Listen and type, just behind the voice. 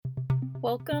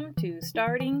Welcome to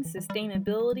Starting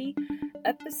Sustainability,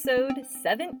 episode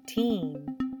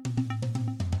 17.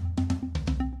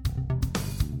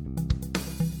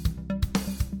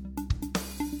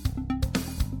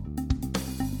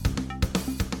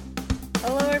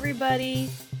 Hello everybody,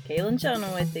 Kaylin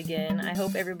Chenoweth again. I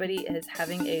hope everybody is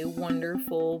having a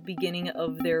wonderful beginning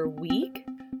of their week.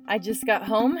 I just got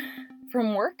home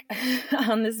from work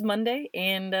on this Monday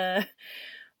and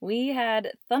we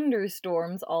had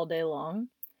thunderstorms all day long,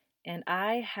 and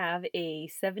I have a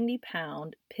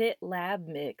 70-pound pit lab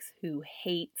mix who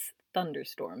hates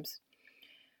thunderstorms.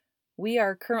 We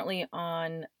are currently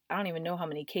on, I don't even know how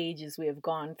many cages we have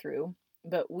gone through,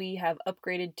 but we have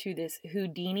upgraded to this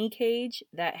Houdini cage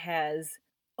that has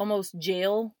almost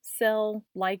jail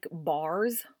cell-like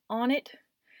bars on it.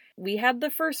 We had the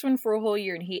first one for a whole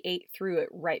year, and he ate through it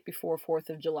right before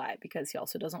 4th of July because he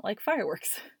also doesn't like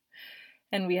fireworks.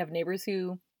 And we have neighbors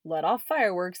who let off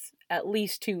fireworks at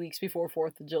least 2 weeks before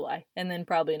 4th of July, and then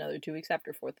probably another 2 weeks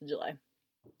after 4th of July.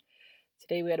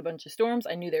 Today we had a bunch of storms.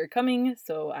 I knew they were coming,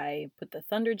 so I put the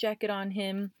thunder jacket on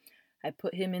him. I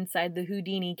put him inside the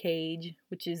Houdini cage,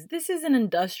 this is an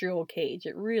industrial cage.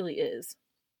 It really is.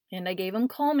 And I gave him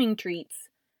calming treats,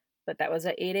 but that was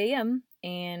at 8 a.m.,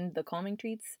 and the calming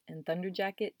treats and thunder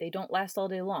jacket, they don't last all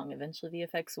day long. Eventually the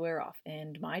effects wear off,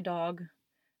 and my dog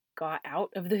got out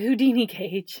of the Houdini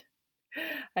cage.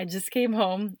 I just came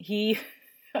home. He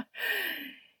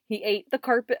ate the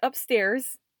carpet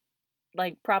upstairs,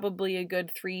 like probably a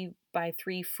good 3 by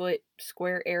 3 foot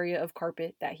square area of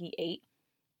carpet that he ate.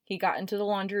 He got into the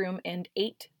laundry room and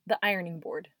ate the ironing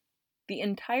board. The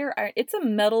entire it's a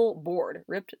metal board.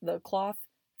 Ripped the cloth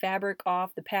fabric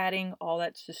off, the padding, all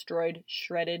that's destroyed,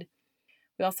 shredded.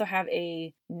 We also have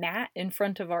a mat in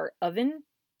front of our oven.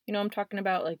 You know, I'm talking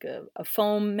about like a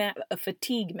foam mat, a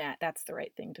fatigue mat. That's the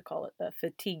right thing to call it, a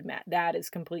fatigue mat. That is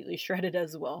completely shredded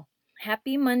as well.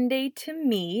 Happy Monday to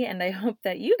me, and I hope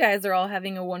that you guys are all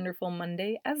having a wonderful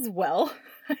Monday as well.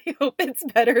 I hope it's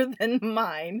better than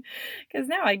mine, because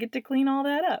now I get to clean all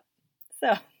that up.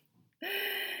 So,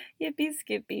 yippee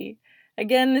skippy.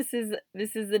 Again, this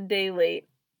is a day late.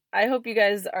 I hope you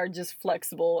guys are just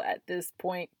flexible at this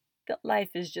point. Life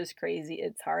is just crazy.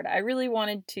 It's hard. I really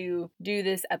wanted to do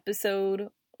this episode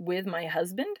with my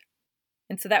husband.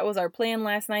 And so that was our plan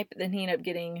last night, but then he ended up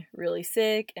getting really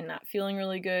sick and not feeling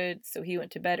really good. So he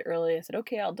went to bed early. I said,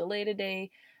 okay, I'll delay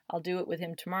today. I'll do it with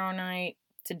him tomorrow night.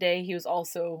 Today he was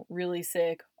also really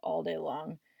sick all day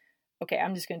long. Okay,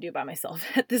 I'm just going to do it by myself.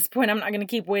 At this point, I'm not going to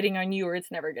keep waiting on you or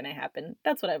it's never going to happen.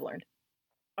 That's what I've learned.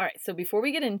 All right, so before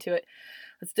we get into it,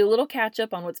 let's do a little catch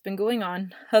up on what's been going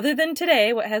on. Other than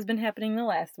today, what has been happening the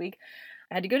last week.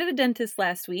 I had to go to the dentist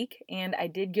last week, and I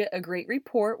did get a great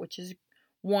report, which is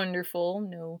wonderful.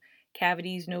 No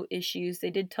cavities, no issues. They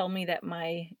did tell me that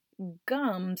my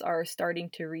gums are starting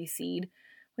to recede,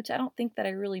 which I don't think that I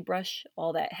really brush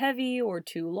all that heavy or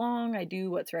too long. I do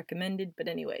what's recommended, but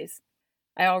anyways.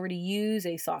 I already use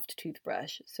a soft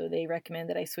toothbrush, so they recommend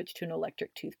that I switch to an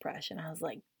electric toothbrush. And I was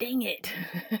like, dang it,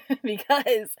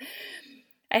 because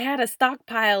I had a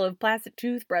stockpile of plastic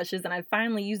toothbrushes and I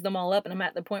finally used them all up. And I'm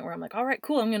at the point where I'm like, all right,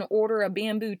 cool, I'm going to order a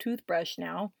bamboo toothbrush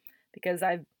now because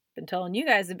I've been telling you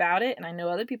guys about it and I know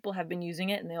other people have been using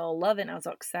it and they all love it. And I was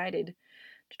all excited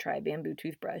to try a bamboo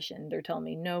toothbrush. And they're telling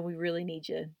me, no, we really need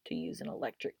you to use an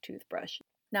electric toothbrush.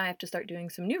 Now I have to start doing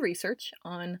some new research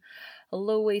on a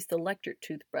low-waste electric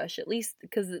toothbrush, at least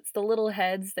because it's the little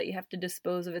heads that you have to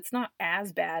dispose of. It's not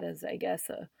as bad as, I guess,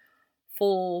 a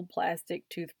full plastic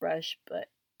toothbrush, but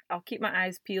I'll keep my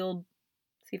eyes peeled,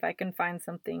 see if I can find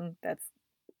something that's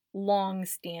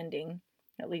long-standing,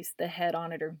 at least the head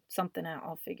on it or something.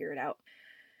 I'll figure it out.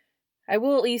 I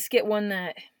will at least get one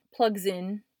that plugs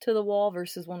in to the wall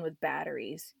versus one with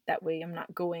batteries. That way I'm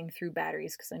not going through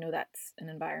batteries because I know that's an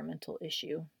environmental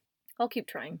issue. I'll keep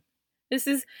trying. This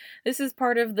is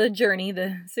part of the journey,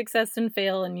 the success and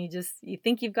fail, and you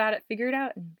think you've got it figured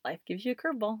out and life gives you a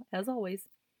curveball, as always.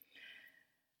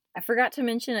 I forgot to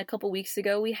mention a couple weeks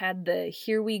ago we had the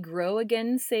Here We Grow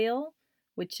Again sale,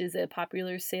 which is a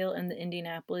popular sale in the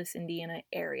Indianapolis, Indiana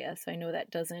area. So I know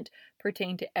that doesn't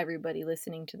pertain to everybody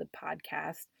listening to the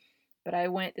podcast. But I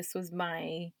went, this was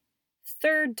my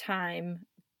 3rd time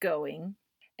going,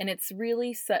 and it's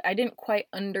really, I didn't quite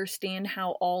understand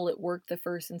how all it worked the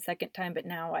 1st and 2nd time, but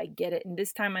now I get it. And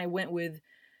this time I went with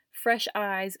fresh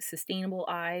eyes, sustainable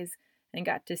eyes, and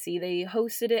got to see, they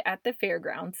hosted it at the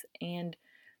fairgrounds, and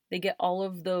they get all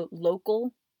of the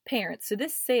local parents. So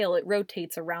this sale, it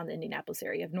rotates around the Indianapolis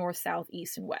area of north, south,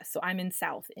 east, and west. So I'm in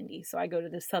South Indy, so I go to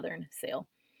the southern sale.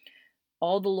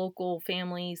 All the local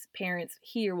families, parents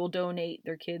here will donate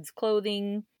their kids'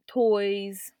 clothing,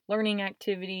 toys, learning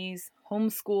activities,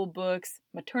 homeschool books,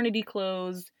 maternity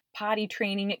clothes, potty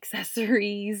training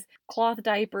accessories, cloth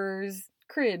diapers,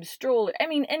 cribs, stroller. I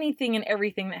mean, anything and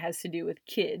everything that has to do with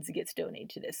kids gets donated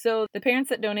to this. So the parents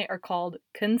that donate are called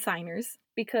consigners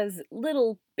because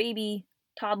little baby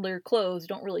toddler clothes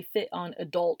don't really fit on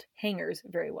adult hangers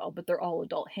very well, but they're all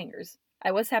adult hangers.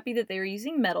 I was happy that they were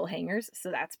using metal hangers, so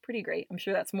that's pretty great. I'm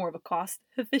sure that's more of a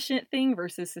cost-efficient thing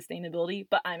versus sustainability,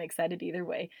 but I'm excited either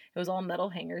way. It was all metal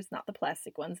hangers, not the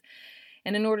plastic ones.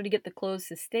 And in order to get the clothes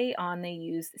to stay on, they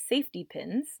used safety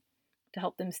pins to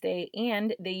help them stay,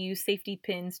 and they use safety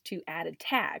pins to add a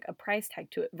tag, a price tag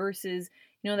to it, versus,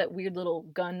 you know, that weird little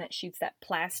gun that shoots that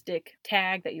plastic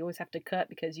tag that you always have to cut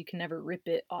because you can never rip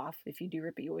it off. If you do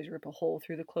rip it, you always rip a hole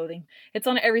through the clothing. It's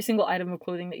on every single item of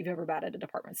clothing that you've ever bought at a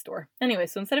department store. Anyway,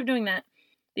 so instead of doing that,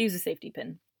 they use a safety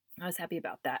pin. I was happy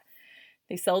about that.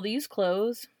 They sell the used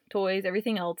clothes, toys,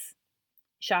 everything else.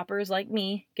 Shoppers like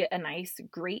me get a nice,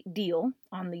 great deal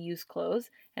on the used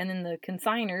clothes, and then the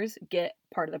consigners get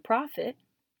part of the profit,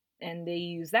 and they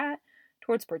use that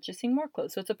towards purchasing more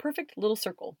clothes. So it's a perfect little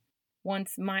circle.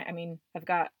 I've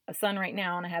got a son right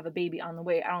now, and I have a baby on the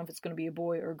way. I don't know if it's going to be a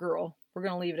boy or a girl. We're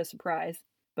going to leave it a surprise.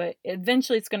 But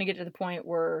eventually it's going to get to the point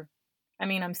where,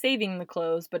 I'm saving the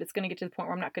clothes, but it's going to get to the point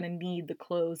where I'm not going to need the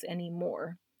clothes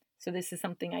anymore. So this is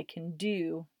something I can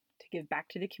do to give back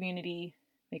to the community,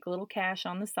 make a little cash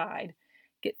on the side,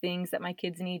 get things that my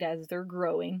kids need as they're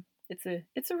growing. It's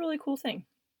a really cool thing.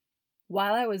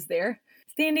 While I was there,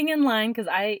 standing in line, because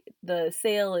the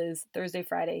sale is Thursday,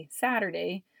 Friday,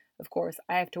 Saturday. Of course,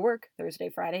 I have to work Thursday,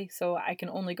 Friday, so I can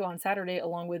only go on Saturday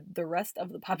along with the rest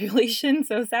of the population.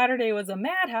 So Saturday was a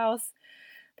madhouse,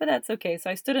 but that's okay. So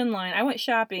I stood in line. I went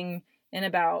shopping in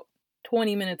about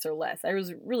 20 minutes or less. I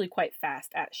was really quite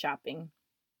fast at shopping,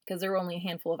 because there were only a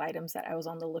handful of items that I was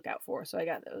on the lookout for, so I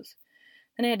got those.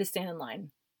 Then I had to stand in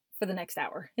line for the next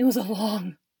hour. It was a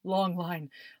long line.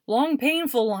 Long,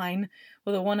 painful line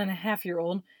with a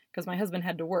 1.5-year-old, because my husband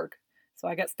had to work. So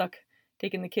I got stuck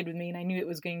taking the kid with me, and I knew it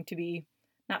was going to be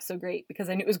not so great, because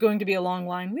I knew it was going to be a long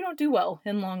line. We don't do well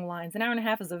in long lines. An hour and a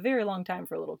half is a very long time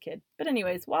for a little kid. But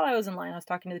anyways, while I was in line, I was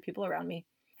talking to the people around me,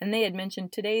 and they had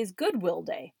mentioned today's Goodwill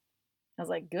Day. I was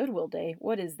like, Goodwill Day?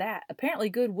 What is that? Apparently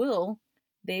Goodwill,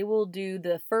 they will do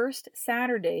the first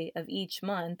Saturday of each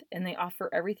month, and they offer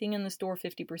everything in the store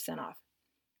 50% off.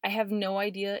 I have no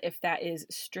idea if that is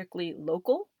strictly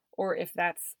local, or if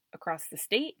that's across the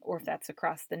state, or if that's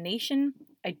across the nation.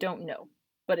 I don't know.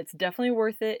 But it's definitely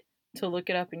worth it to look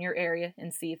it up in your area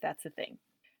and see if that's a thing.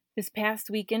 This past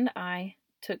weekend, I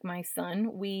took my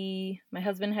son. My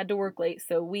husband had to work late,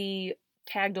 so we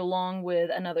tagged along with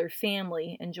another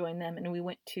family and joined them, and we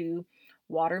went to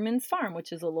Waterman's Farm,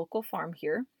 which is a local farm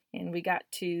here, and we got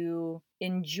to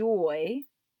enjoy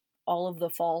all of the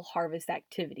fall harvest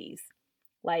activities,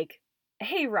 like a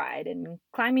hayride and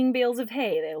climbing bales of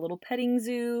hay. They had a little petting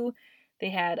zoo, they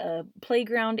had a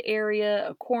playground area,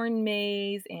 a corn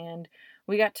maze, and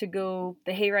we got to go,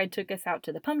 the hayride took us out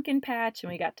to the pumpkin patch,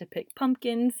 and we got to pick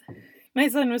pumpkins. My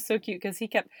son was so cute because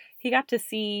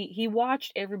he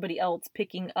watched everybody else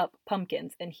picking up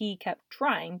pumpkins, and he kept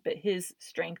trying, but his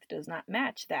strength does not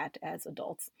match that as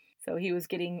adults. So he was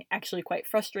getting actually quite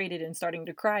frustrated and starting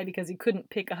to cry because he couldn't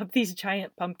pick up these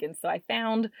giant pumpkins. So I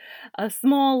found a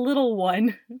small little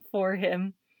one for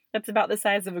him that's about the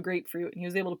size of a grapefruit, and he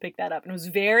was able to pick that up and was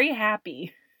very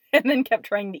happy, and then kept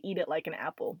trying to eat it like an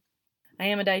apple. I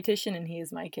am a dietitian and he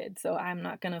is my kid, so I'm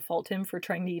not going to fault him for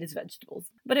trying to eat his vegetables.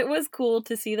 But it was cool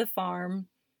to see the farm,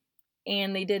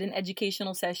 and they did an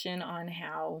educational session on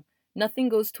how nothing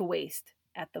goes to waste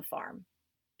at the farm.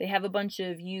 They have a bunch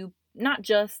of not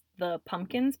just the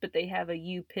pumpkins, but they have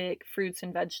you pick fruits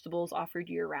and vegetables offered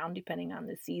year-round depending on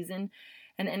the season,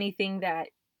 and anything that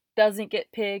doesn't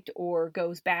get picked or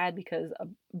goes bad because a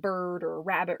bird or a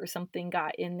rabbit or something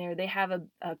got in there, they have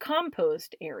a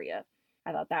compost area.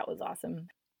 I thought that was awesome.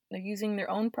 They're using their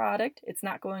own product. It's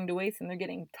not going to waste, and they're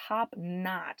getting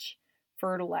top-notch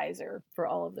fertilizer for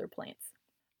all of their plants.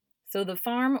 So the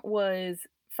farm was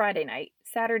Friday night.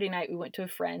 Saturday night, we went to a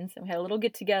friend's, and we had a little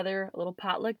get-together, a little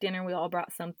potluck dinner. We all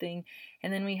brought something,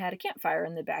 and then we had a campfire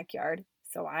in the backyard.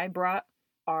 So I brought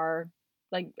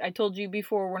like I told you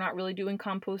before, we're not really doing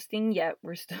composting yet.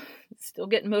 We're still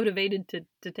getting motivated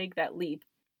to take that leap.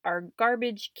 Our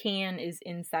garbage can is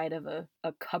inside of a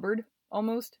cupboard,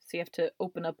 almost, so you have to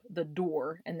open up the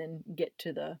door and then get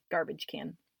to the garbage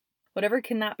can. Whatever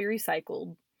cannot be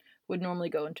recycled would normally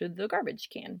go into the garbage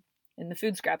can, and the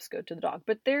food scraps go to the dog.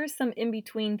 But there's some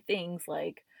in-between things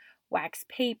like wax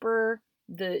paper,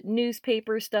 the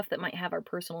newspaper stuff that might have our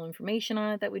personal information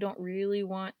on it that we don't really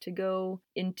want to go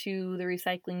into the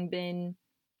recycling bin.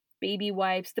 Baby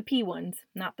wipes, the pee ones,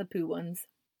 not the poo ones.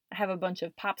 I have a bunch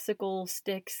of popsicle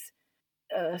sticks.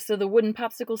 So the wooden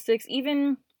popsicle sticks,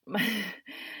 even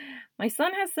my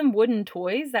son has some wooden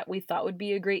toys that we thought would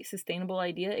be a great sustainable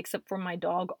idea, except for my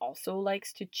dog also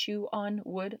likes to chew on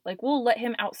wood. Like, we'll let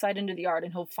him outside into the yard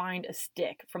and he'll find a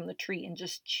stick from the tree and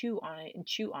just chew on it and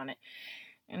chew on it.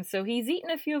 And so he's eaten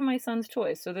a few of my son's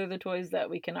toys, so they're the toys that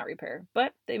we cannot repair.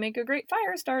 But they make a great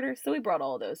fire starter, so we brought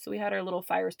all of those. So we had our little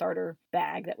fire starter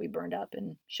bag that we burned up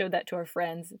and showed that to our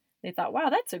friends. They thought, wow,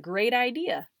 that's a great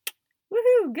idea.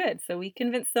 Woohoo, good. So we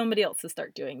convinced somebody else to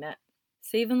start doing that.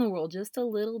 Saving the world just a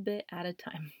little bit at a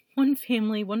time. One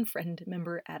family, one friend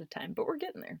member at a time, but we're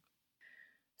getting there.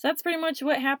 So that's pretty much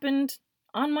what happened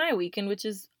on my weekend, which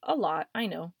is a lot, I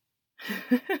know.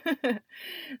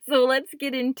 So let's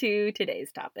get into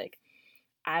today's topic.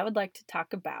 I would like to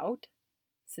talk about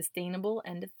sustainable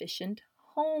and efficient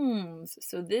homes.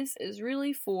 So this is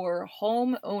really for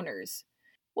homeowners.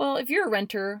 Well, if you're a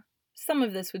renter, some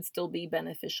of this would still be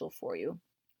beneficial for you,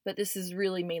 but this is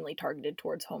really mainly targeted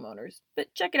towards homeowners.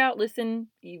 But check it out, listen,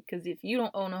 because if you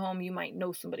don't own a home, you might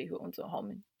know somebody who owns a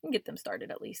home and get them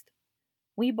started at least.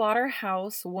 We bought our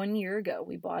house 1 year ago.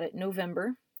 We bought it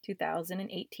November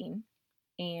 2018.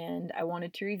 And I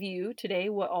wanted to review today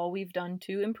what all we've done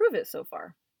to improve it so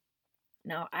far.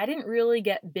 Now, I didn't really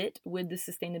get bit with the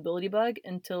sustainability bug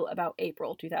until about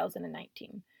April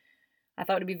 2019. I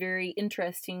thought it'd be very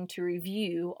interesting to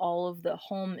review all of the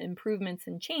home improvements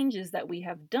and changes that we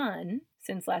have done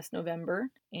since last November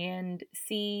and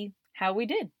see how we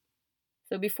did.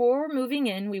 So before moving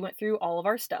in, we went through all of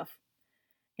our stuff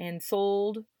and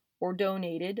sold or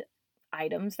donated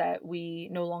items that we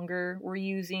no longer were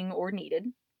using or needed.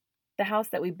 The house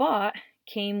that we bought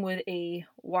came with a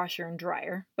washer and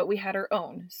dryer, but we had our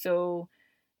own.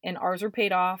 And ours were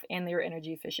paid off and they were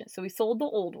energy efficient. So we sold the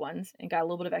old ones and got a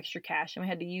little bit of extra cash, and we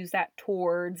had to use that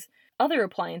towards other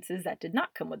appliances that did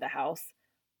not come with the house,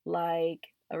 like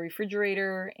a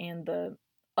refrigerator and the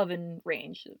oven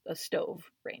range, a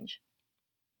stove range.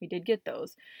 We did get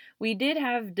those. We did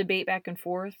have debate back and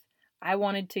forth. I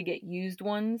wanted to get used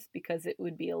ones because it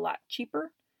would be a lot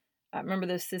cheaper. Remember,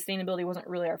 the sustainability wasn't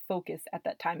really our focus at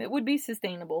that time. It would be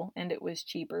sustainable and it was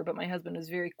cheaper, but my husband was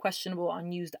very questionable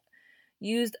on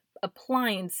used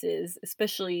appliances,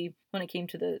 especially when it came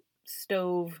to the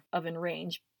stove oven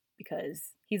range,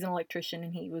 because he's an electrician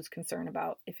and he was concerned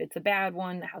about if it's a bad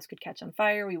one, the house could catch on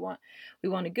fire. We want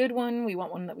a good one. We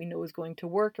want one that we know is going to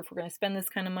work. If we're going to spend this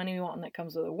kind of money, we want one that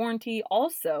comes with a warranty.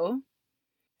 Also,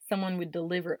 someone would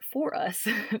deliver it for us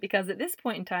because at this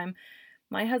point in time,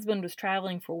 my husband was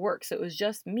traveling for work. So it was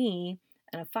just me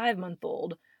and a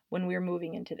 5-month-old when we were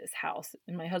moving into this house.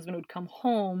 And my husband would come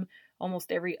home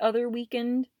almost every other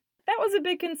weekend. That was a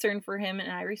big concern for him, and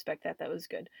I respect that. That was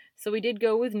good. So we did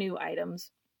go with new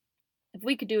items. If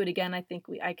we could do it again, I think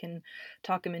I can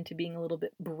talk him into being a little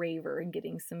bit braver and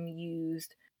getting some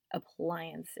used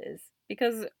appliances.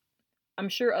 Because I'm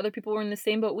sure other people were in the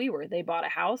same boat we were. They bought a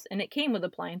house and it came with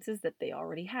appliances that they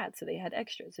already had. So they had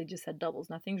extras. They just had doubles.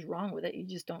 Nothing's wrong with it. You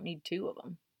just don't need 2 of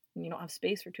them. And you don't have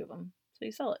space for 2 of them. So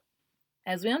you sell it.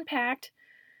 As we unpacked,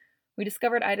 we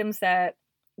discovered items that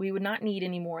we would not need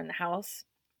anymore in the house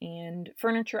and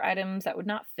furniture items that would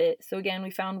not fit. So again,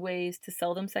 we found ways to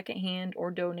sell them secondhand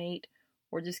or donate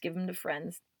or just give them to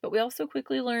friends. But we also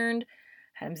quickly learned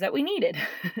items that we needed.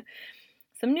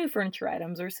 Some new furniture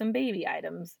items or some baby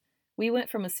items. We went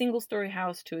from a single-story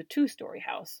house to a 2-story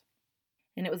house,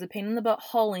 and it was a pain in the butt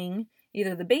hauling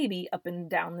either the baby up and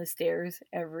down the stairs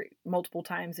multiple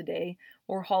times a day,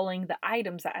 or hauling the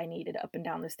items that I needed up and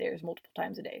down the stairs multiple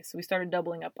times a day. So we started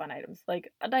doubling up on items,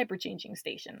 like a diaper changing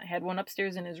station. I had one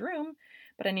upstairs in his room,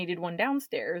 but I needed one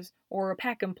downstairs, or a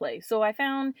pack and play. So I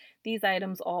found these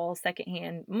items all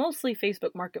secondhand. Mostly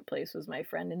Facebook Marketplace was my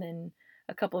friend, and then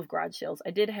a couple of garage sales.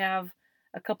 I did have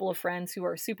a couple of friends who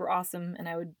are super awesome,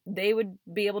 and they would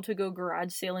be able to go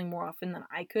garage sailing more often than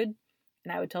I could,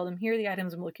 and I would tell them, here are the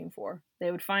items I'm looking for.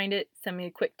 They would find it, send me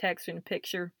a quick text and a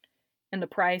picture and the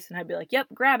price, and I'd be like, yep,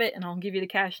 grab it, and I'll give you the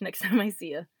cash next time I see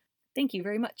you. Thank you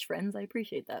very much, friends. I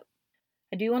appreciate that.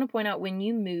 I do want to point out, when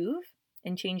you move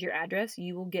and change your address,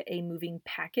 you will get a moving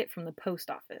packet from the post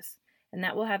office, and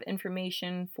that will have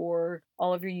information for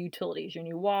all of your utilities, your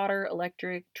new water,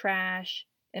 electric, trash,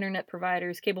 internet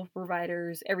providers, cable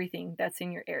providers, everything that's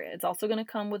in your area. It's also going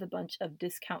to come with a bunch of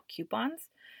discount coupons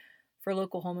for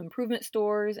local home improvement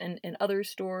stores and other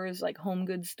stores like home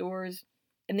goods stores.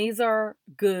 And these are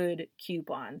good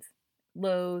coupons.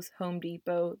 Lowe's, Home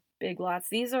Depot, Big Lots.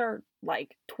 These are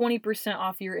like 20%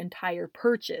 off your entire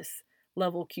purchase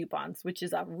level coupons, which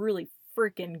is a really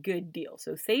freaking good deal.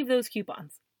 So save those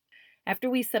coupons. After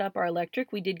we set up our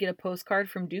electric, we did get a postcard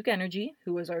from Duke Energy,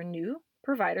 who was our new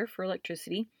provider for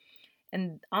electricity.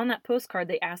 And on that postcard,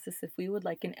 they asked us if we would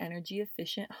like an energy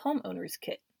efficient homeowner's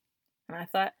kit. And I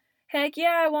thought, heck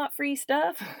yeah, I want free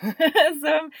stuff. So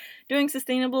I'm doing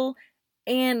sustainable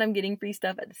and I'm getting free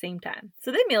stuff at the same time.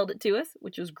 So they mailed it to us,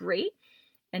 which was great.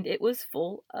 And it was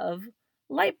full of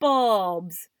light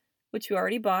bulbs, which we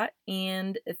already bought,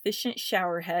 and efficient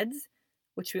shower heads,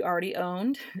 which we already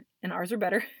owned, and ours are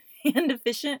better, and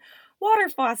efficient water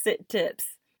faucet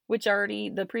tips, which already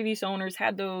the previous owners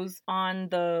had those on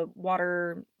the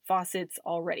water faucets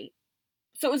already.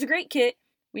 So it was a great kit.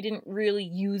 We didn't really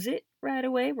use it right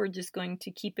away. We're just going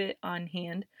to keep it on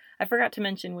hand. I forgot to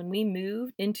mention, when we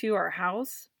moved into our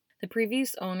house, the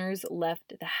previous owners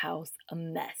left the house a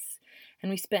mess. And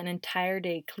we spent an entire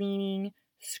day cleaning,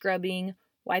 scrubbing,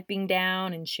 wiping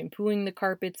down, and shampooing the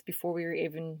carpets before we were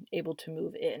even able to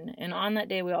move in. And on that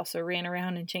day, we also ran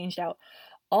around and changed out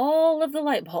all of the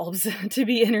light bulbs to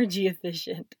be energy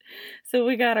efficient. So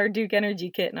we got our Duke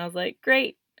Energy kit, and I was like,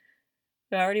 great,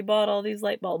 we already bought all these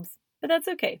light bulbs. But that's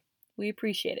okay. We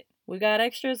appreciate it. We got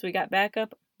extras, we got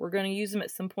backup. We're going to use them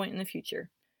at some point in the future.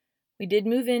 We did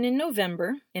move in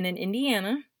November, and in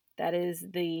Indiana, that is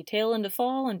the tail end of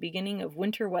fall and beginning of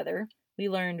winter weather, we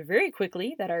learned very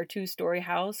quickly that our 2-story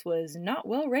house was not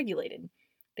well regulated.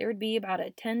 There would be about a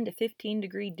 10 to 15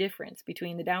 degree difference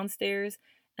between the downstairs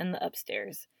and the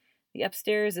upstairs. The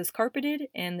upstairs is carpeted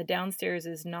and the downstairs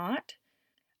is not.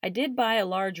 I did buy a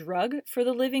large rug for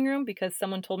the living room because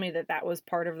someone told me that that was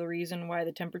part of the reason why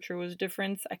the temperature was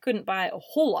different. I couldn't buy a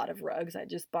whole lot of rugs. I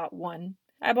just bought one.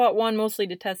 I bought one mostly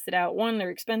to test it out. 1,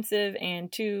 they're expensive,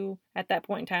 and 2, at that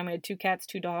point in time, I had 2 cats,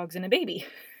 2 dogs, and a baby.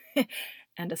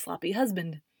 And a sloppy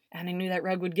husband. And I knew that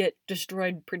rug would get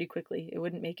destroyed pretty quickly. It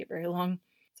wouldn't make it very long.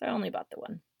 So I only bought the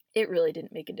one. It really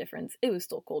didn't make a difference. It was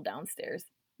still cold downstairs.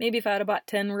 Maybe if I had bought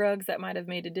 10 rugs, that might have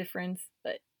made a difference,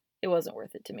 but it wasn't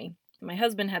worth it to me. My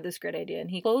husband had this great idea,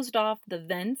 and he closed off the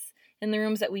vents in the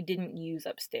rooms that we didn't use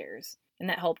upstairs, and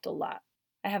that helped a lot.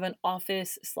 I have an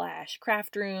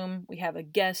office/craft room. We have a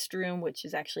guest room, which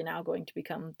is actually now going to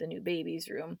become the new baby's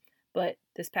room. But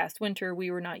this past winter,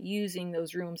 we were not using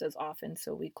those rooms as often,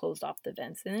 so we closed off the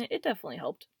vents, and it definitely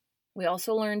helped. We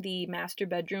also learned the master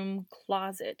bedroom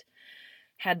closet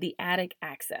had the attic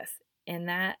access, and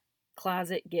that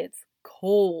closet gets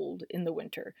cold in the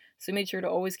winter. So we made sure to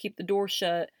always keep the door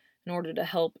shut in order to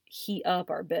help heat up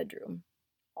our bedroom.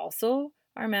 Also,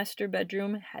 our master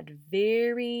bedroom had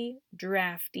very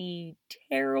drafty,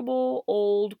 terrible,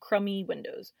 old, crummy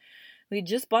windows. We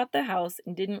just bought the house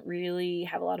and didn't really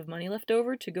have a lot of money left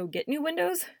over to go get new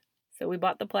windows. So we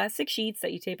bought the plastic sheets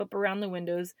that you tape up around the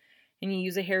windows and you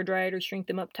use a hairdryer to shrink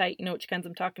them up tight. You know which kinds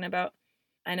I'm talking about.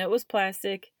 I know it was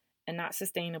plastic and not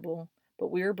sustainable,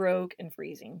 but we were broke and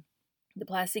freezing. The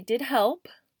plastic did help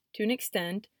to an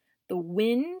extent. The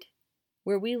wind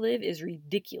where we live is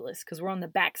ridiculous because we're on the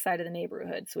back side of the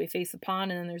neighborhood. So we face a pond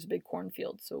and then there's a big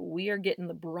cornfield. So we are getting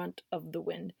the brunt of the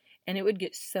wind. And it would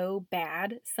get so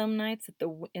bad some nights that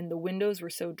the windows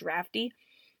were so drafty.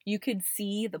 You could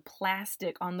see the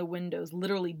plastic on the windows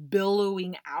literally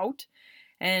billowing out.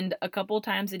 And a couple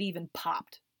times it even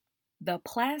popped. The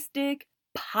plastic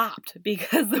popped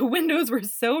because the windows were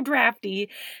so drafty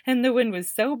and the wind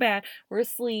was so bad. We're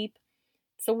asleep.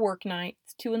 It's a work night.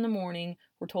 It's 2 a.m.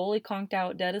 We're totally conked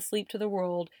out, dead asleep to the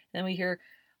world. And then we hear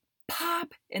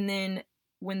pop. And then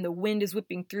when the wind is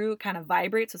whipping through, it kind of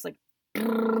vibrates. So it's like,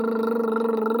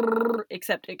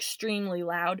 except extremely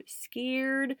loud.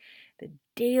 Scared the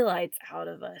daylights out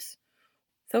of us.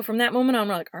 So from that moment on,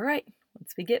 we're like, all right,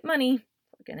 once we get money,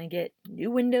 we're going to get new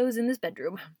windows in this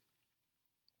bedroom.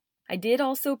 I did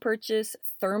also purchase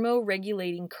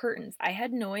thermoregulating curtains. I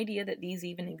had no idea that these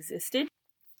even existed.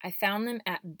 I found them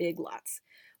at Big Lots,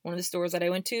 one of the stores that I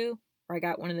went to, or I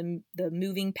got one of the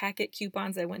moving packet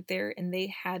coupons. I went there and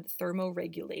they had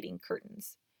thermoregulating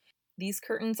curtains. These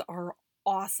curtains are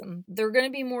awesome. They're going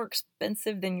to be more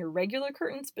expensive than your regular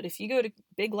curtains, but if you go to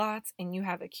Big Lots and you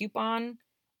have a coupon,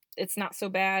 it's not so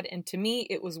bad. And to me,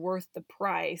 it was worth the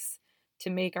price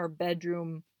to make our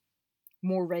bedroom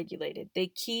more regulated.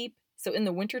 So in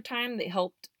the wintertime, they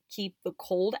helped keep the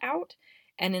cold out.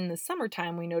 And in the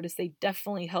summertime, we noticed they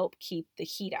definitely help keep the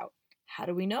heat out. How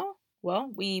do we know? Well,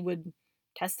 we would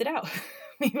test it out.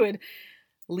 We would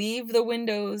leave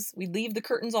the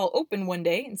curtains all open one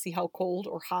day and see how cold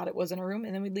or hot it was in a room.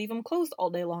 And then we'd leave them closed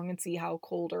all day long and see how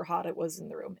cold or hot it was in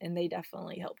the room. And they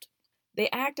definitely helped. They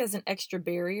act as an extra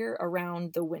barrier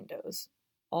around the windows.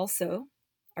 Also,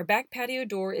 Our back patio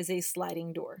door is a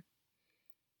sliding door.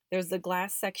 There's the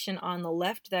glass section on the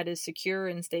left that is secure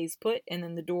and stays put, and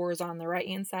then the door is on the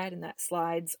right-hand side, and that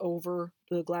slides over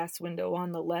the glass window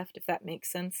on the left, if that makes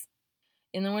sense.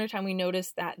 In the wintertime, we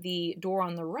noticed that the door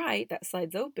on the right that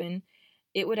slides open,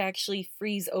 it would actually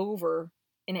freeze over,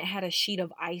 and it had a sheet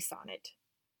of ice on it.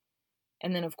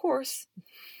 And then, of course,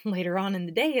 later on in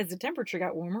the day, as the temperature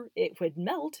got warmer, it would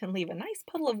melt and leave a nice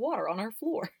puddle of water on our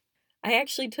floor. I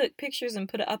actually took pictures and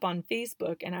put it up on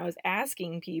Facebook, and I was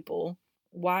asking people,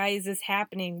 why is this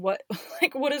happening? What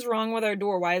is wrong with our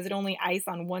door? Why is it only ice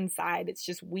on one side? It's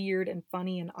just weird and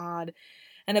funny and odd.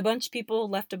 And a bunch of people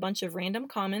left a bunch of random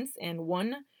comments, and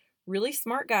one really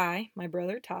smart guy, my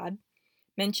brother Todd,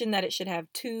 mentioned that it should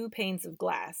have 2 panes of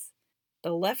glass.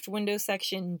 The left window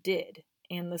section did,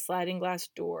 and the sliding glass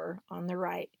door on the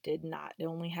right did not. It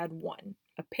only had 1.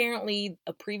 Apparently,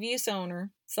 a previous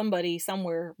owner, somebody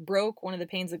somewhere, broke one of the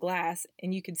panes of glass,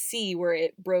 and you could see where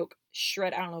it broke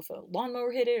shred. I don't know if a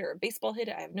lawnmower hit it or a baseball hit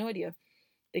it. I have no idea.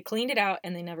 They cleaned it out,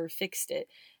 and they never fixed it,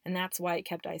 and that's why it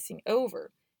kept icing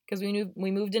over. Because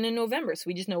we moved in November, so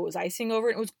we just know it was icing over,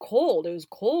 and it was cold. It was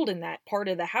cold in that part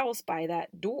of the house by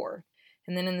that door.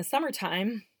 And then in the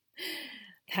summertime,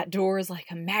 that door is like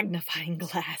a magnifying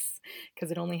glass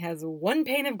because it only has 1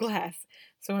 pane of glass.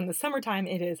 So in the summertime,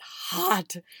 it is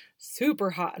hot,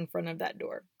 super hot in front of that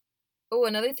door. Oh,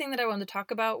 another thing that I wanted to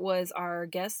talk about was our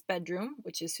guest bedroom,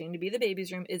 which is soon to be the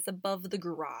baby's room, is above the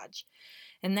garage.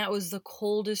 And that was the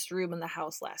coldest room in the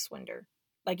house last winter.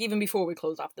 Like even before we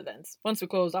closed off the vents. Once we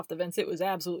closed off the vents, it was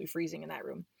absolutely freezing in that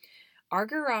room. Our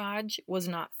garage was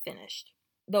not finished.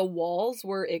 The walls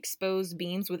were exposed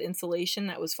beams with insulation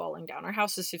that was falling down. Our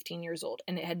house is 15 years old,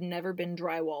 and it had never been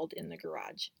drywalled in the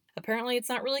garage. Apparently, it's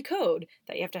not really code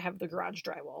that you have to have the garage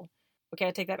drywall. Okay,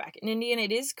 I take that back. In Indiana,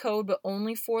 it is code, but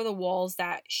only for the walls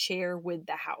that share with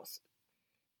the house.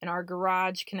 And our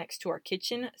garage connects to our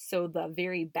kitchen, so the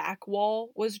very back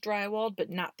wall was drywalled, but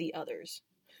not the others.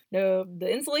 No,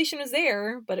 the insulation was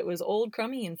there, but it was old,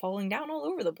 crummy, and falling down all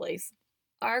over the place.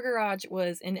 Our garage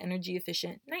was an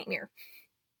energy-efficient nightmare.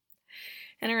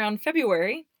 And around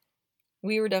February,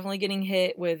 we were definitely getting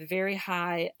hit with very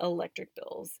high electric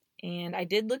bills. And I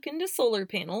did look into solar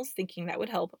panels, thinking that would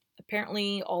help.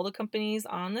 Apparently, all the companies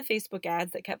on the Facebook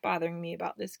ads that kept bothering me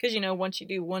about this, because, once you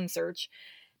do one search,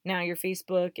 now your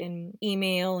Facebook and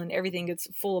email and everything gets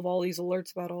full of all these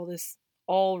alerts about all this,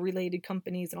 all related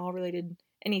companies and all related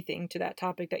anything to that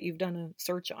topic that you've done a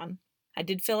search on. I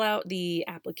did fill out the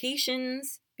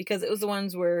applications because it was the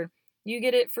ones where you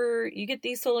get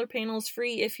these solar panels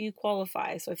free if you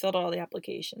qualify. So I filled out all the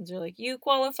applications. They're like, you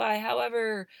qualify,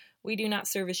 however, we do not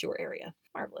service your area.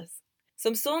 Marvelous. So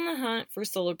I'm still on the hunt for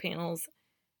solar panels.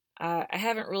 I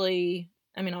haven't really,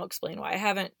 I'll explain why. I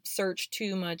haven't searched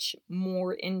too much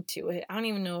more into it. I don't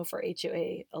even know if our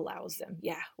HOA allows them.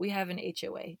 Yeah, we have an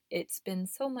HOA. It's been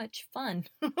so much fun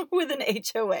with an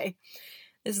HOA.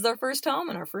 This is our first home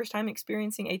and our first time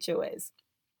experiencing HOAs.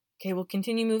 Okay, we'll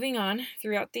continue moving on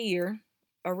throughout the year.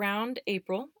 Around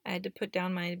April, I had to put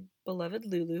down my beloved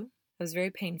Lulu. It was very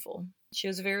painful. She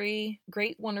was a very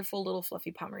great, wonderful little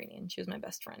fluffy Pomeranian. She was my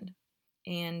best friend.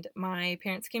 And my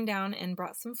parents came down and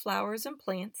brought some flowers and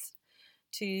plants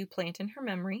to plant in her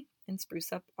memory and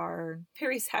spruce up our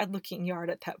very sad-looking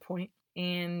yard at that point.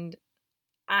 And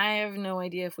I have no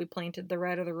idea if we planted the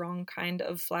right or the wrong kind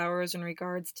of flowers in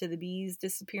regards to the bees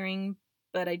disappearing,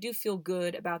 but I do feel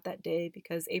good about that day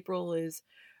because April is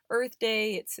Earth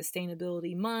Day, it's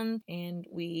Sustainability Month, and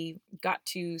we got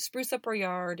to spruce up our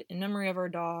yard in memory of our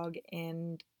dog,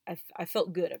 and I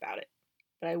felt good about it.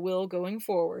 But I will, going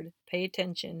forward, pay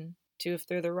attention to if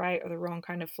they're the right or the wrong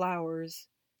kind of flowers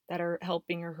that are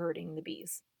helping or hurting the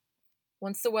bees.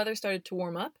 Once the weather started to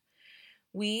warm up,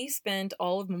 we spent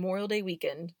all of Memorial Day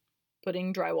weekend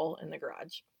putting drywall in the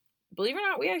garage. Believe it or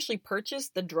not, we actually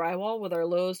purchased the drywall with our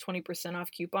Lowe's 20%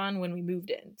 off coupon when we moved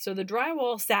in. So the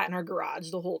drywall sat in our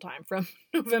garage the whole time from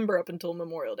November up until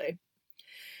Memorial Day.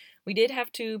 We did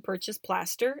have to purchase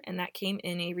plaster, and that came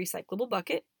in a recyclable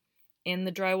bucket. And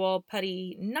the drywall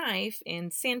putty knife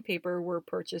and sandpaper were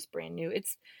purchased brand new.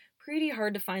 It's pretty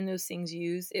hard to find those things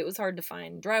used. It was hard to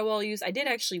find drywall used. I did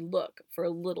actually look for a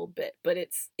little bit, but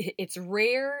it's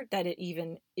rare that it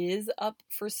even is up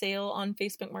for sale on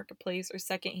Facebook Marketplace or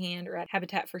secondhand or at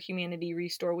Habitat for Humanity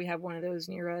Restore. We have one of those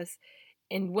near us.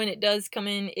 And when it does come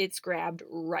in, it's grabbed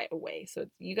right away. So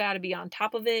you got to be on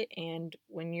top of it. And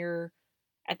when you're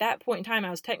at that point in time,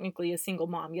 I was technically a single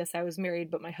mom. Yes, I was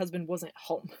married, but my husband wasn't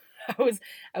home.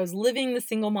 I was living the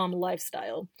single mom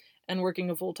lifestyle and working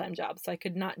a full-time job, so I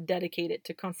could not dedicate it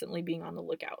to constantly being on the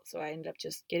lookout. So I ended up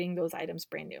just getting those items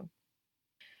brand new.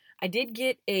 I did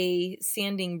get a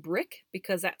sanding brick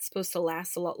because that's supposed to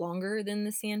last a lot longer than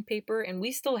the sandpaper, and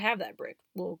we still have that brick.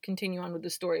 We'll continue on with the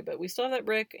story, but we still have that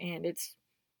brick, and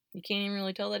you can't even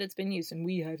really tell that it's been used, and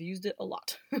we have used it a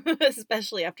lot,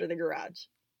 especially after the garage.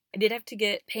 I did have to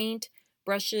get paint,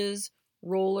 brushes,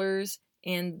 rollers,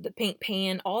 and the paint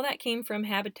pan. All that came from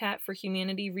Habitat for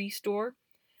Humanity Restore.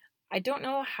 I don't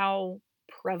know how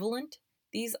prevalent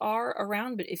these are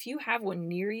around, but if you have one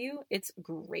near you, it's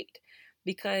great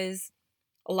because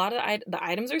a lot of the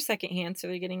items are secondhand, so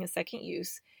they're getting a second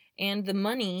use, and the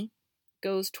money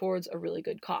goes towards a really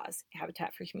good cause,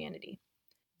 Habitat for Humanity.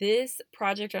 This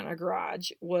project on our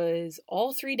garage was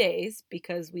all 3 days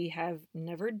because we have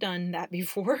never done that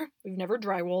before. We've never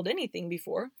drywalled anything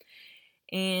before,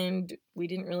 and we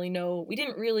didn't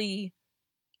really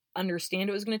understand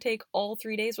it was going to take all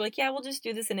 3 days. We're like, yeah, we'll just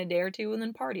do this in a day or two and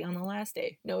then party on the last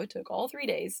day. No, it took all 3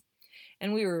 days.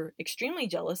 And we were extremely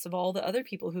jealous of all the other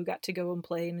people who got to go and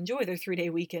play and enjoy their 3-day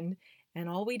weekend. And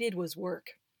all we did was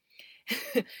work.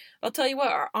 I'll tell you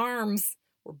what, our arms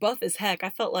were buff as heck. I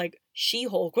felt like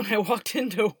She-Hulk when I walked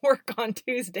into work on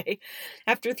Tuesday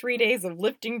after 3 days of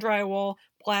lifting drywall,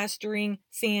 plastering,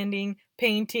 sanding,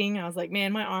 painting. I was like,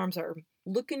 man, my arms are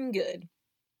looking good.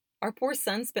 Our poor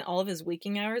son spent all of his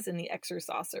waking hours in the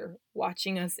Exercaucer,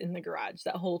 watching us in the garage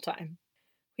that whole time.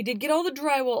 We did get all the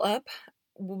drywall up,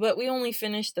 but we only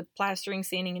finished the plastering,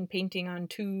 sanding, and painting on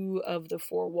 2 of the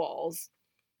 4 walls.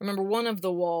 Remember, one of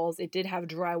the walls, it did have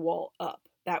drywall up.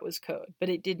 That was code, but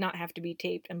it did not have to be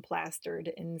taped and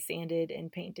plastered and sanded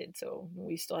and painted, so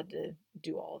we still had to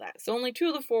do all that. So only 2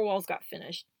 of the 4 walls got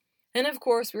finished. And of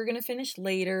course, we were going to finish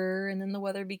later, and then the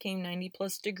weather became 90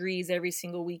 plus degrees every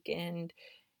single weekend.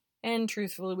 And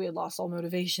truthfully, we had lost all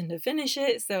motivation to finish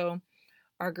it, so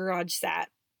our garage sat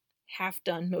half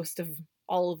done most of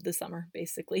all of the summer,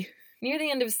 basically. Near the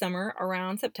end of summer,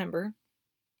 around September,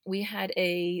 we had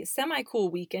a semi-cool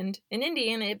weekend. In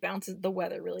Indiana, the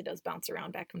weather really does bounce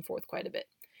around back and forth quite a bit.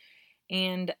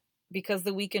 And because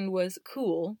the weekend was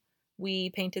cool, we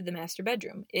painted the master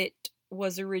bedroom. It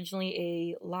was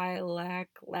originally a lilac,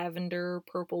 lavender,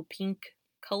 purple, pink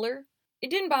color. It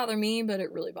didn't bother me, but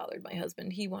it really bothered my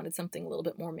husband. He wanted something a little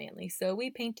bit more manly, so we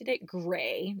painted it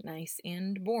gray, nice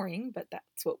and boring, but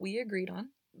that's what we agreed on.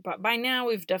 But by now,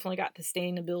 we've definitely got the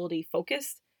sustainability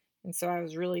focused, and so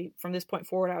from this point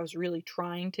forward, I was really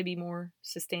trying to be more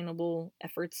sustainable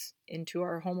efforts into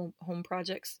our home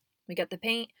projects. We got the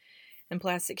paint and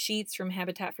plastic sheets from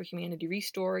Habitat for Humanity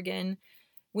Restore again.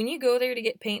 When you go there to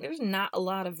get paint, there's not a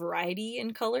lot of variety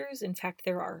in colors. In fact,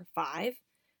 there are 5.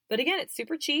 But again, it's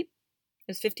super cheap.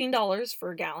 It's $15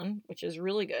 for a gallon, which is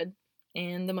really good,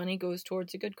 and the money goes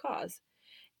towards a good cause.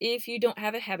 If you don't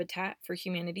have a Habitat for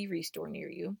Humanity Restore near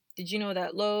you, did you know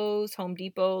that Lowe's, Home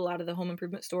Depot, a lot of the home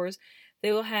improvement stores,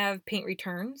 they will have paint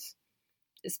returns?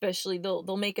 Especially,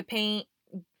 they'll make a paint.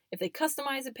 If they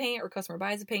customize a paint or a customer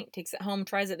buys a paint, takes it home,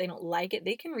 tries it, they don't like it,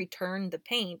 they can return the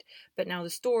paint, but now the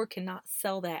store cannot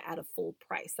sell that at a full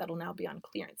price. That'll now be on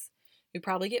clearance. You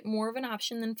probably get more of an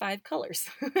option than 5 colors.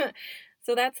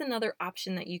 So that's another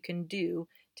option that you can do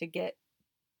to get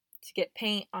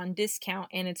paint on discount,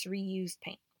 and it's reused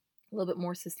paint. A little bit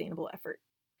more sustainable effort.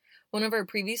 One of our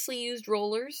previously used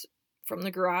rollers from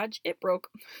the garage, it broke.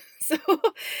 So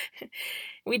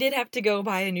we did have to go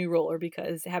buy a new roller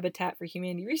because Habitat for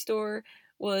Humanity Restore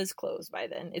was closed by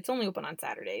then. It's only open on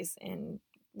Saturdays, and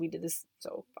we did this.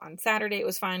 So on Saturday it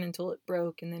was fine until it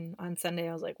broke, and then on Sunday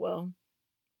I was like, well,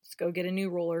 let's go get a new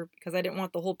roller because I didn't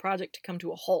want the whole project to come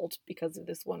to a halt because of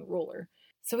this one roller.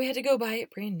 So we had to go buy it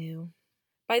brand new.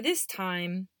 By this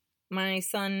time, my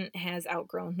son has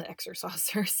outgrown the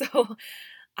Exercaucer, so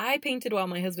I painted while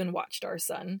my husband watched our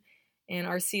son, and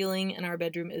our ceiling in our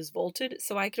bedroom is vaulted,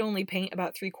 so I could only paint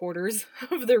about 3/4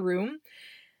 of the room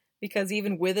because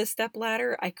even with a step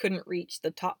ladder, I couldn't reach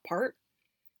the top part,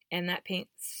 and that paint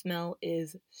smell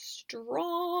is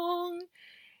strong.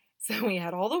 So we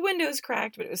had all the windows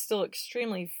cracked, but it was still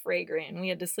extremely fragrant, and we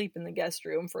had to sleep in the guest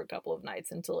room for a couple of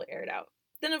nights until it aired out.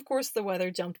 Then, of course, the weather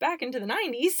jumped back into the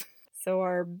 90s, so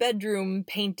our bedroom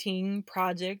painting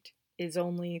project is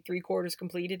only 3/4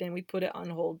 completed, and we put it on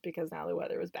hold because now the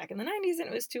weather was back in the 90s and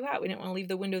it was too hot. We didn't want to leave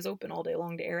the windows open all day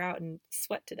long to air out and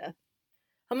sweat to death.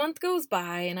 A month goes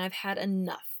by, and I've had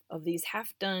enough of these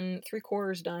half-done,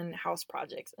 3/4 done house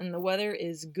projects, and the weather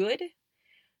is good,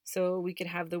 so we could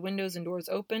have the windows and doors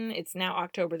open. It's now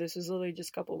October. This was literally just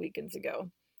a couple weekends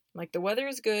ago. Like, the weather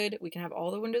is good, we can have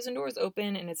all the windows and doors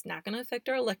open, and it's not going to affect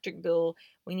our electric bill.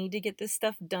 We need to get this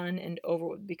stuff done and over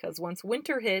with, because once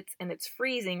winter hits and it's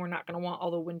freezing, we're not going to want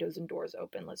all the windows and doors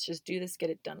open. Let's just do this, get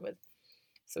it done with.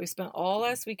 So we spent all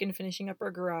last weekend finishing up our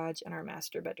garage and our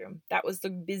master bedroom. That was the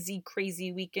busy,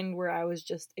 crazy weekend where I was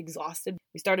just exhausted.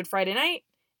 We started Friday night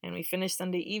and we finished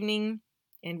Sunday evening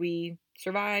and we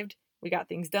survived. We got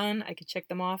things done. I could check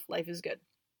them off. Life is good.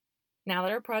 Now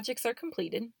that our projects are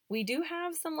completed, we do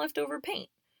have some leftover paint.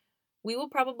 We will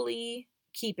probably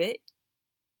keep it,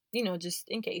 just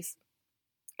in case.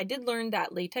 I did learn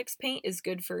that latex paint is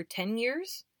good for 10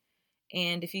 years.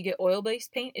 And if you get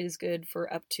oil-based paint, it is good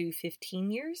for up to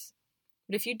 15 years.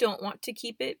 But if you don't want to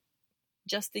keep it,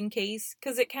 just in case,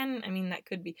 because that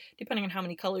could be, depending on how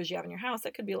many colors you have in your house,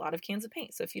 that could be a lot of cans of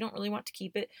paint. So if you don't really want to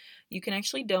keep it, you can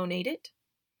actually donate it.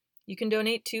 You can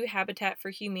donate to Habitat for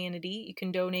Humanity. You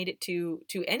can donate it to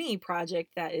any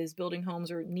project that is building homes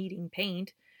or needing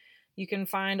paint. You can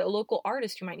find a local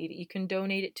artist who might need it. You can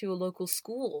donate it to a local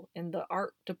school, and the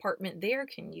art department there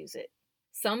can use it.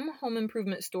 Some home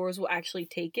improvement stores will actually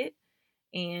take it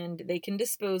and they can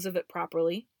dispose of it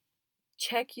properly.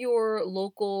 Check your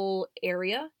local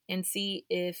area and see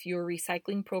if your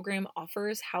recycling program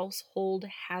offers household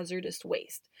hazardous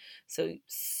waste. So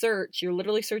you're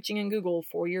literally searching in Google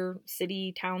for your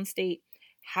city, town, state,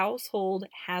 household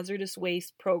hazardous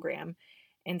waste program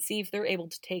and see if they're able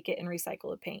to take it and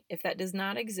recycle the paint. If that does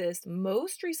not exist,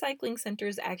 most recycling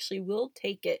centers actually will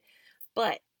take it,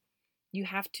 but it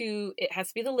has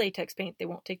to be the latex paint. They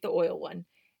won't take the oil one.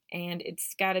 And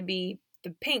the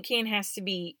paint can has to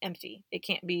be empty. It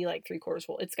can't be like 3/4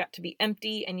 full. It's got to be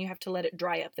empty and you have to let it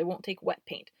dry up. They won't take wet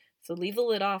paint. So leave the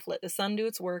lid off, let the sun do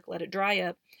its work, let it dry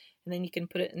up, and then you can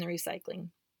put it in the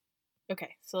recycling.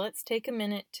 Okay, so let's take a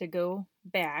minute to go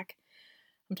back.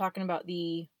 I'm talking about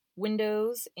the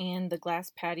windows and the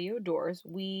glass patio doors.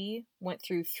 We went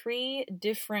through 3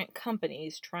 different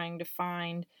companies trying to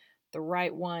find the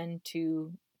right one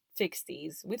to fix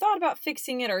these. We thought about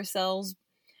fixing it ourselves,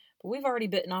 but we've already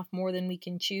bitten off more than we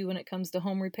can chew when it comes to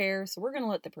home repair, so we're going to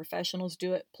let the professionals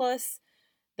do it. Plus,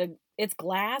 it's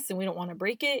glass and we don't want to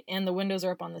break it, and the windows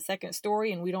are up on the 2nd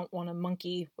story and we don't want to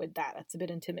monkey with that. That's a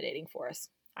bit intimidating for us.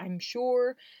 I'm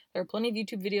sure there are plenty of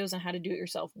YouTube videos on how to do it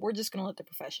yourself. We're just going to let the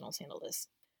professionals handle this.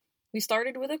 We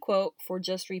started with a quote for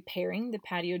just repairing the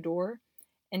patio door,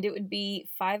 and it would be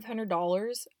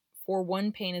 $500 for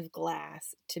 1 pane of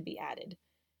glass to be added.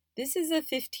 This is a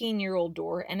 15-year-old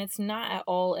door, and it's not at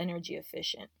all energy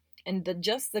efficient. And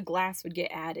just the glass would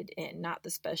get added in, not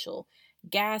the special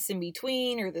gas in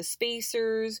between or the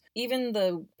spacers. Even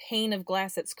the pane of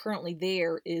glass that's currently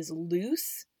there is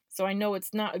loose, so I know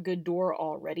it's not a good door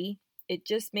already. It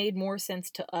just made more sense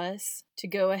to us to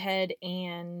go ahead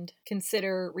and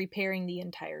consider repairing the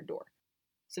entire door.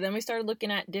 So then we started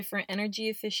looking at different energy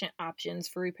efficient options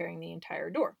for repairing the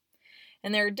entire door.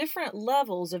 And there are different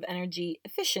levels of energy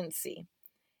efficiency.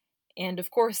 And of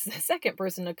course, the second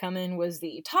person to come in was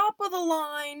the top of the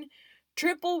line,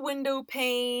 triple window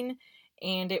pane,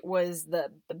 and it was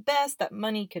the best that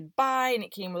money could buy, and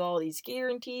it came with all these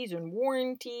guarantees and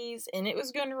warranties, and it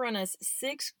was going to run us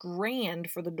 $6,000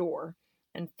 for the door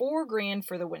and $4,000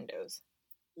 for the windows.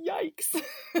 Yikes!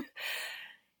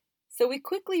 So we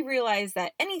quickly realized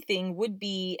that anything would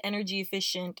be energy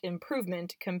efficient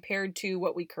improvement compared to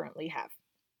what we currently have.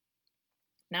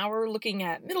 Now we're looking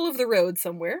at middle of the road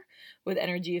somewhere with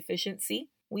energy efficiency.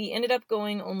 We ended up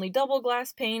going only double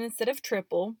glass pane instead of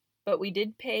triple, but we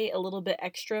did pay a little bit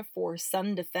extra for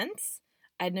sun defense.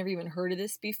 I'd never even heard of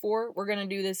this before. We're going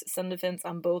to do this sun defense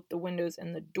on both the windows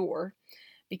and the door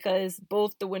because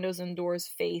both the windows and doors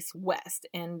face west,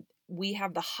 and we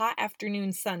have the hot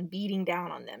afternoon sun beating down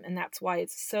on them, and that's why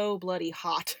it's so bloody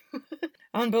hot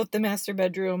on both the master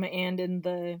bedroom and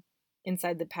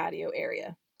inside the patio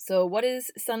area. So what is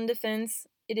sun defense?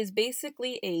 It is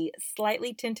basically a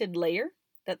slightly tinted layer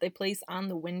that they place on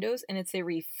the windows, and it's a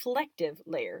reflective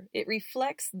layer. It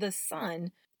reflects the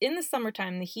sun. In the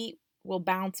summertime, the heat will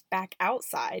bounce back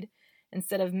outside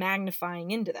instead of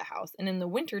magnifying into the house. And in the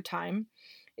wintertime,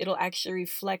 it'll actually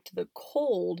reflect the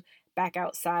cold back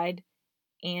outside,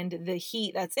 and the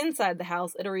heat that's inside the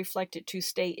house, it'll reflect it to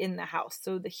stay in the house.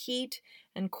 So the heat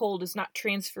and cold is not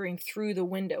transferring through the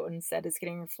window. Instead, it's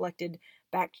getting reflected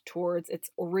back towards its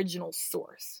original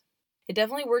source. It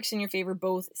definitely works in your favor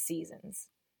both seasons.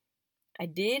 I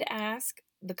did ask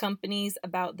the companies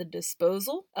about the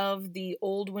disposal of the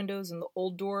old windows and the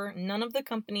old door. None of the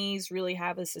companies really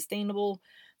have a sustainable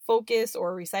focus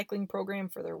or a recycling program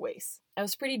for their waste. I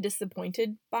was pretty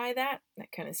disappointed by that.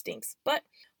 That kind of stinks. But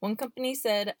one company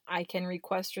said I can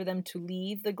request for them to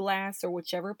leave the glass or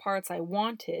whichever parts I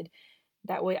wanted.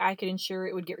 That way I could ensure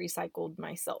it would get recycled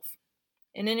myself.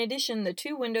 And in addition, the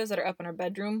 2 windows that are up in our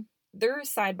bedroom, they're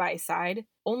side by side.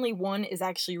 Only one is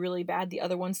actually really bad. The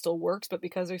other one still works, but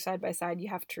because they're side by side, you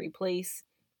have to replace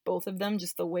both of them,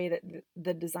 just the way that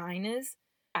the design is.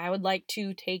 I would like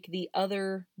to take the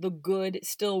good,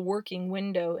 still working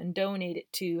window and donate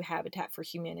it to Habitat for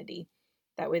Humanity.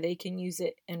 That way they can use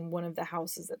it in one of the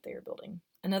houses that they are building.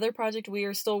 Another project we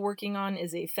are still working on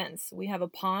is a fence. We have a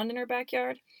pond in our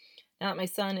backyard. Now that my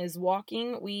son is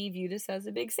walking, we view this as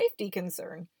a big safety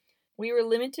concern. We were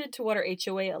limited to what our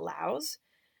HOA allows.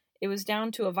 It was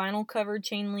down to a vinyl-covered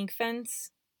chain link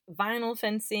fence, vinyl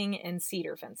fencing, and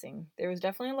cedar fencing. There was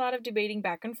definitely a lot of debating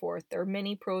back and forth. There are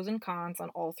many pros and cons on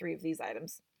all three of these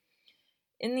items.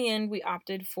 In the end, we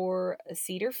opted for a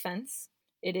cedar fence.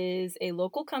 It is a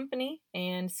local company,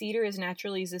 and cedar is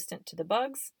naturally resistant to the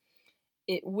bugs.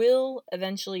 It will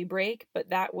eventually break, but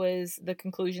that was the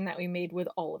conclusion that we made with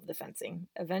all of the fencing.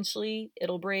 Eventually,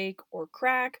 it'll break or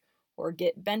crack or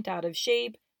get bent out of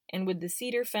shape, and with the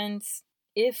cedar fence,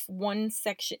 if one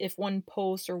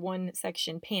post or one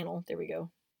section panel,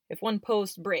 if one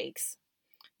post breaks,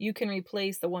 you can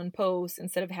replace the one post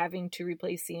instead of having to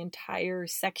replace the entire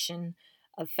section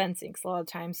of fencing. So a lot of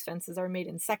times fences are made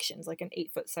in sections, like an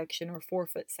 8-foot section or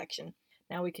 4-foot section.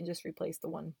 Now we can just replace the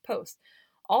one post.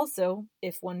 Also,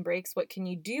 if one breaks, what can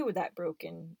you do with that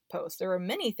broken post? There are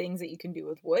many things that you can do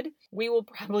with wood. We will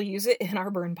probably use it in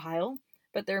our burn pile,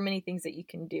 but there are many things that you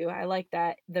can do. I like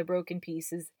that the broken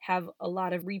pieces have a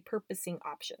lot of repurposing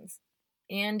options.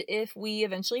 And if we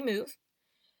eventually move,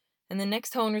 and the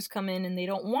next owners come in and they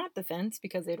don't want the fence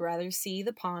because they'd rather see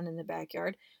the pond in the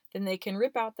backyard, then they can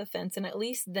rip out the fence, and at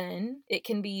least then it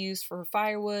can be used for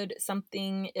firewood,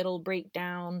 something it'll break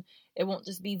down. It won't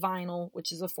just be vinyl,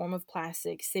 which is a form of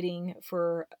plastic, sitting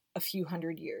for a few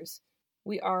hundred years.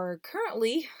 We are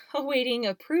currently awaiting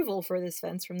approval for this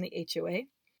fence from the HOA.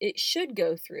 It should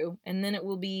go through, and then it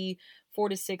will be 4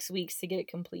 to 6 weeks to get it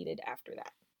completed after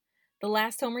that. The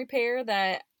last home repair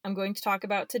that I'm going to talk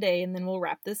about today, and then we'll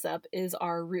wrap this up, is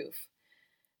our roof.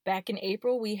 Back in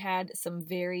April, we had some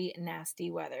very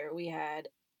nasty weather. We had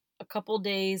a couple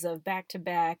days of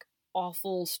back-to-back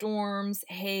awful storms,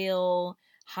 hail,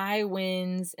 high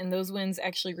winds, and those winds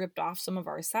actually ripped off some of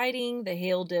our siding. The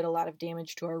hail did a lot of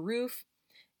damage to our roof.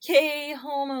 Yay,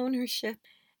 home ownership!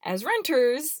 As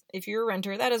renters, if you're a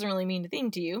renter, that doesn't really mean a thing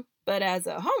to you, but as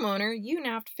a homeowner, you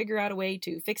now have to figure out a way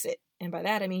to fix it, and by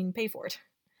that I mean pay for it.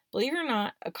 Believe it or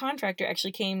not, a contractor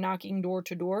actually came knocking door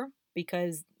to door,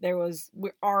 because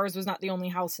ours was not the only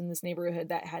house in this neighborhood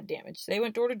that had damage. So they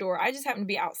went door to door. I just happened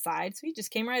to be outside, so he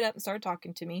just came right up and started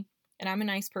talking to me. And I'm a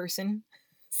nice person,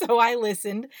 so I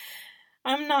listened.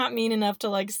 I'm not mean enough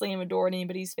to slam a door in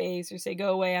anybody's face or say,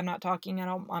 go away, I'm not talking,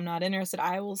 I'm not interested.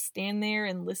 I will stand there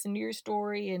and listen to your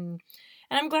story, and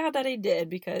I'm glad that I did,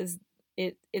 because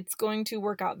it's going to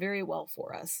work out very well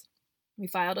for us. We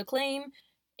filed a claim.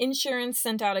 Insurance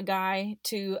sent out a guy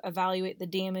to evaluate the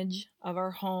damage of our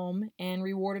home and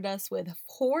rewarded us with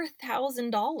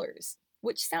 $4,000,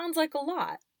 which sounds like a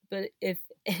lot. But if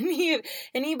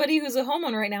anybody who's a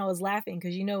homeowner right now is laughing,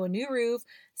 because a new roof,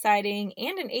 siding,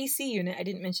 and an AC unit, I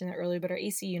didn't mention that earlier, but our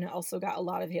AC unit also got a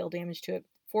lot of hail damage to it.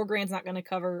 $4,000's not going to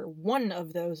cover one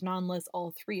of those, not unless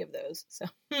all three of those. So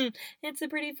it's a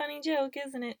pretty funny joke,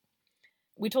 isn't it?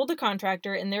 We told the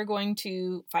contractor, and they're going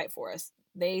to fight for us.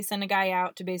 They sent a guy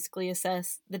out to basically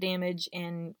assess the damage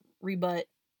and rebut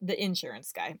the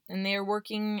insurance guy. And they're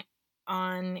working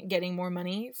on getting more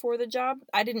money for the job.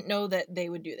 I didn't know that they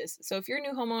would do this. So if you're a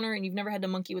new homeowner and you've never had to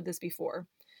monkey with this before,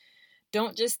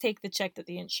 don't just take the check that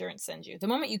the insurance sends you. The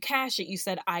moment you cash it, you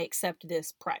said, I accept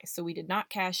this price. So we did not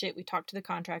cash it. We talked to the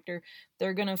contractor.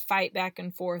 They're going to fight back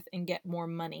and forth and get more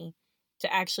money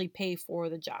to actually pay for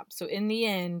the job. So in the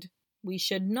end, we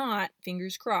should not,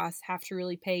 fingers crossed, have to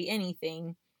really pay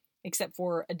anything except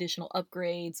for additional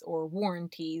upgrades or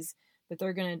warranties, but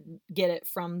they're going to get it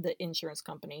from the insurance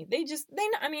company.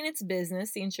 It's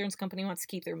business. The insurance company wants to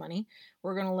keep their money.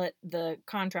 We're going to let the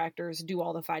contractors do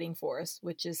all the fighting for us,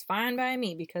 which is fine by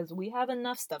me, because we have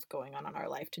enough stuff going on in our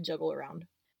life to juggle around.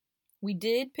 We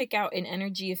did pick out an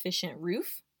energy efficient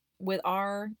roof. With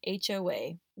our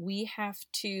HOA, we have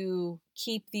to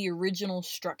keep the original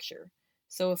structure.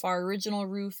 So if our original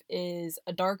roof is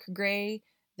a dark gray,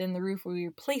 then the roof we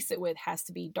replace it with has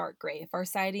to be dark gray. If our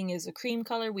siding is a cream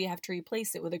color, we have to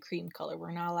replace it with a cream color.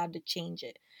 We're not allowed to change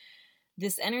it.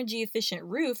 This energy efficient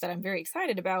roof that I'm very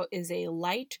excited about is a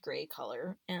light gray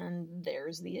color, and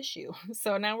there's the issue.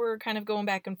 So now we're kind of going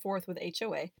back and forth with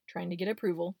HOA, trying to get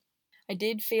approval. I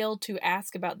did fail to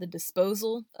ask about the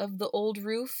disposal of the old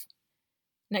roof.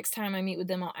 Next time I meet with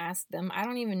them, I'll ask them. I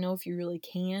don't even know if you really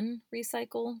can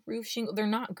recycle roof shingles. They're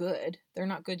not good. They're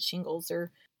not good shingles.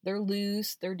 They're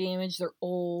loose, they're damaged, they're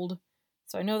old.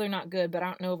 So I know they're not good, but I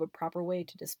don't know of a proper way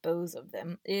to dispose of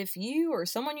them. If you or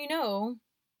someone you know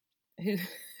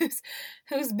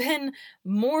who's been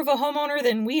more of a homeowner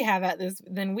than we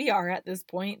are at this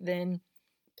point, then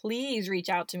please reach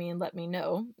out to me and let me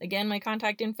know. Again, my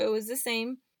contact info is the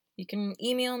same. You can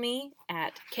email me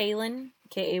at Kaylin,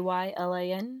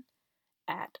 Kaylan,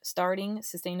 at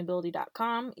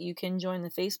startingsustainability.com. You can join the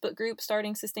Facebook group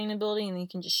Starting Sustainability, and you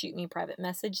can just shoot me a private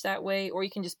message that way, or you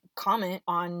can just comment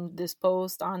on this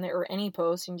post on there, or any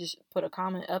post, and just put a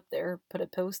comment up there, put a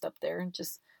post up there, and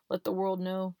just let the world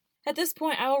know. At this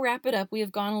point, I will wrap it up. We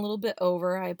have gone a little bit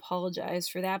over. I apologize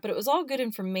for that, but it was all good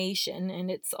information,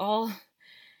 and it's all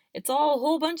a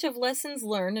whole bunch of lessons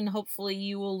learned, and hopefully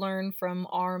you will learn from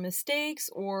our mistakes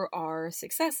or our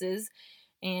successes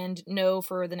and know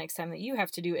for the next time that you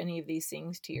have to do any of these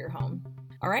things to your home.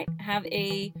 All right, have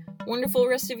a wonderful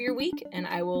rest of your week, and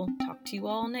I will talk to you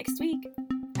all next week.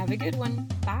 Have a good one.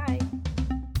 Bye.